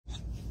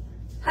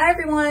Hi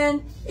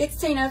everyone, it's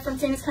Tina from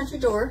Tina's Country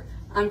Door.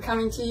 I'm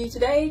coming to you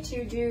today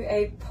to do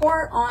a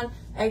pour on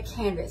a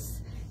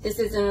canvas. This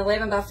is an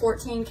 11 by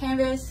 14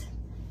 canvas,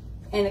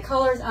 and the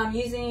colors I'm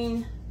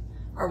using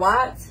are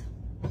white,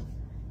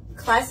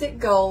 classic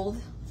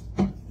gold,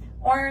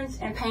 orange,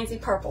 and pansy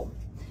purple.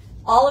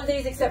 All of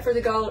these except for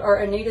the gold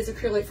are Anita's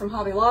acrylic from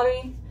Hobby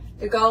Lobby.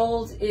 The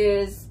gold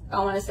is, I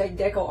want to say,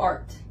 Deco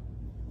Art.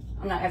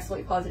 I'm not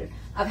absolutely positive.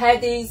 I've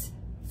had these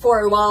for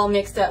a while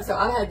mixed up, so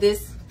I've had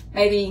this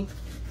maybe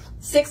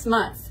 6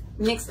 months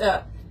mixed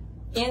up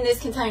in this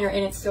container,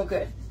 and it's still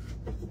good.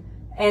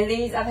 And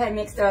these I've had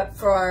mixed up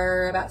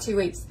for about 2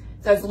 weeks.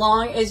 So as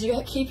long as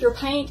you keep your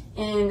paint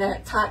in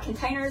tight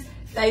containers,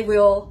 they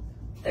will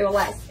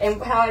last. And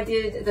how I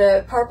did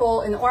the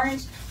purple and the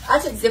orange, I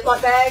took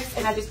Ziploc bags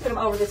and I just put them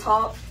over the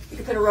top. You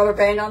can put a rubber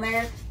band on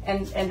there,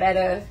 and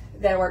that'll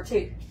work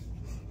too.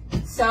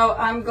 So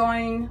I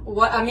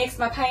mixed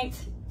my paint,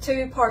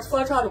 2 parts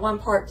Floetrol to 1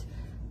 part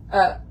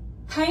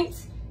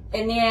paint,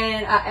 and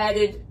then I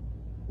added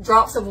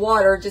drops of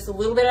water, just a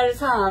little bit at a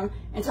time,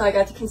 until I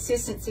got the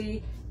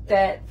consistency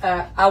that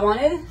I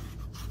wanted.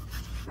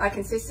 My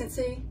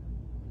consistency,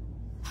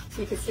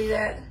 so you can see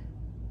that.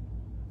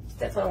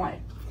 That's what I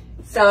wanted.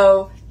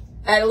 So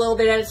add a little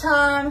bit at a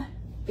time,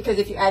 because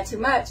if you add too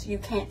much, you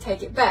can't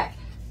take it back.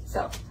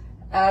 So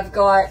I've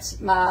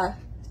got my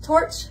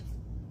torch,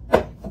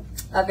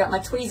 I've got my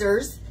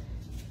tweezers,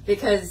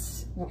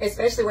 because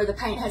especially where the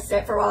paint has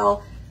set for a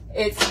while,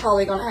 it's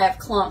probably going to have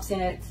clumps in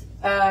it.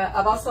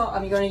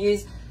 I'm going to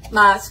use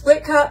my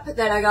split cup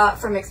that I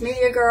got from Mixed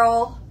Media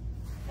Girl,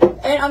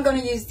 and I'm going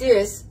to use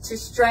this to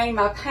strain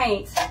my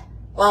paint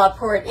while I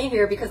pour it in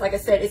here, because like I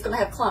said, it's going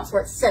to have clumps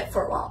where it's set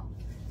for a while.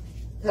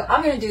 So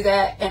I'm going to do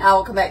that, and I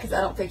will come back because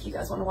I don't think you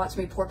guys want to watch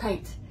me pour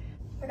paint.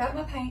 I got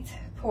my paint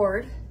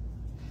poured.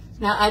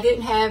 Now I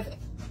didn't have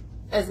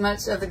as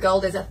much of the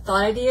gold as I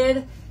thought I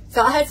did,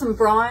 so I had some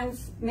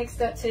bronze mixed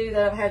up too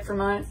that I've had for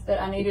months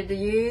that I needed to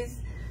use.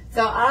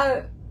 So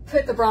I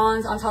put the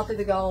bronze on top of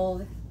the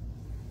gold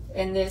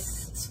in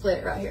this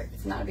split right here.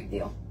 It's not a big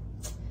deal.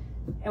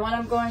 And what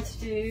I'm going to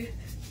do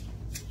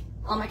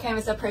on my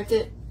canvas, I prepped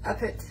it. I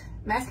put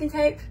masking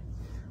tape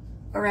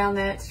around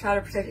that to try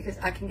to protect it, because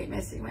I can get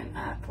messy when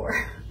I pour.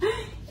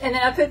 And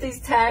then I put these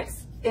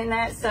tacks in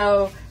that,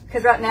 so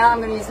because right now I'm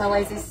going to use my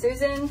Lazy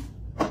Susan,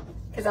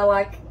 because I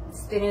like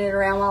spinning it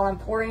around while I'm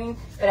pouring.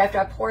 But after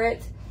I pour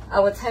it, I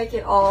will take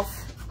it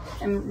off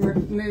and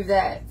remove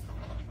that.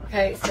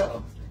 Okay,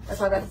 so that's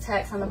why I got the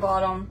tacks on the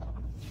bottom.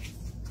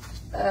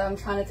 I'm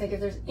trying to think if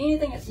there's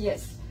anything else.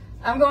 Yes,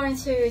 I'm going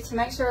to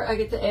make sure I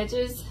get the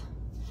edges.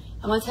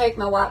 I'm going to take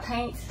my white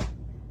paint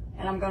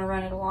and I'm going to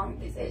run it along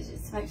these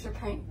edges to make sure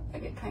I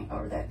get paint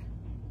over that.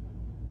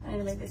 I need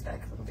to move this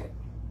back a little bit.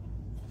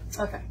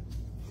 Okay,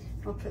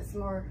 I'll put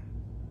some more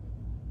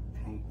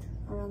paint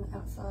around the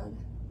outside,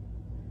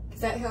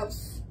 because that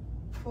helps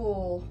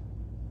pull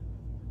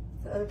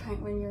the other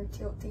paint when you're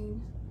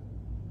tilting.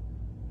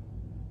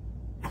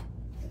 That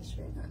should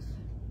be enough.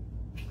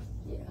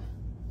 Yeah,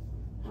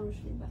 I'm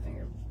just using my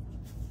finger,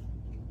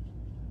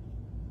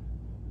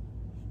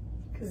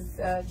 because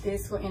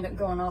this will end up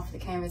going off the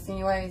canvas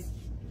anyways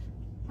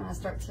when I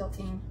start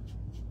tilting,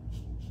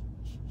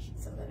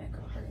 so that it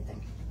don't hurt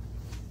anything.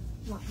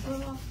 Knock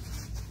that off.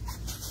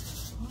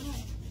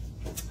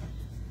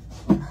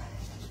 All right.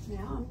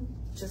 Now I'm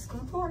just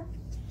gonna pour.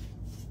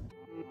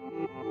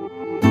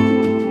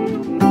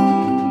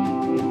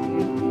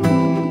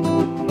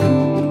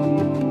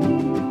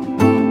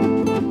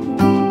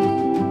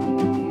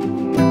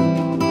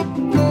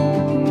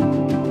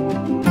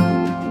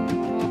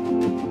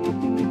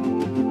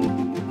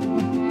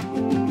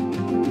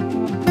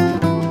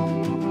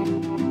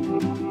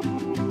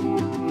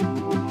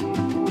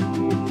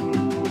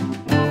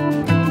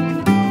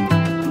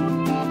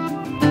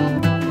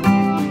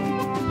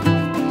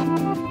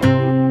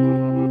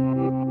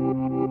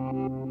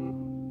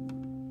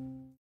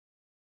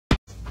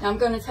 Now I'm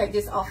going to take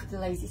this off of the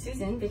Lazy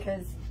Susan,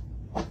 because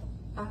I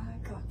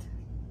got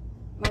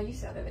my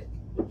use out of it,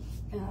 and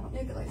I don't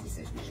need the Lazy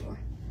Susan anymore.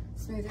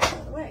 Smooth it out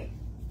of the way.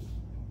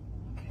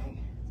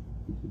 Okay.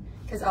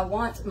 Because I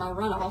want my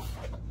runoff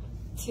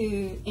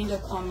to end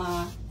up on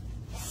my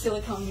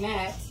silicone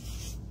mat,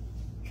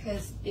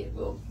 because it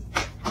will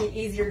be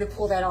easier to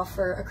pull that off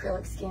for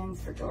acrylic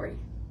skins for jewelry.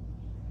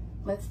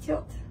 Let's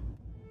tilt.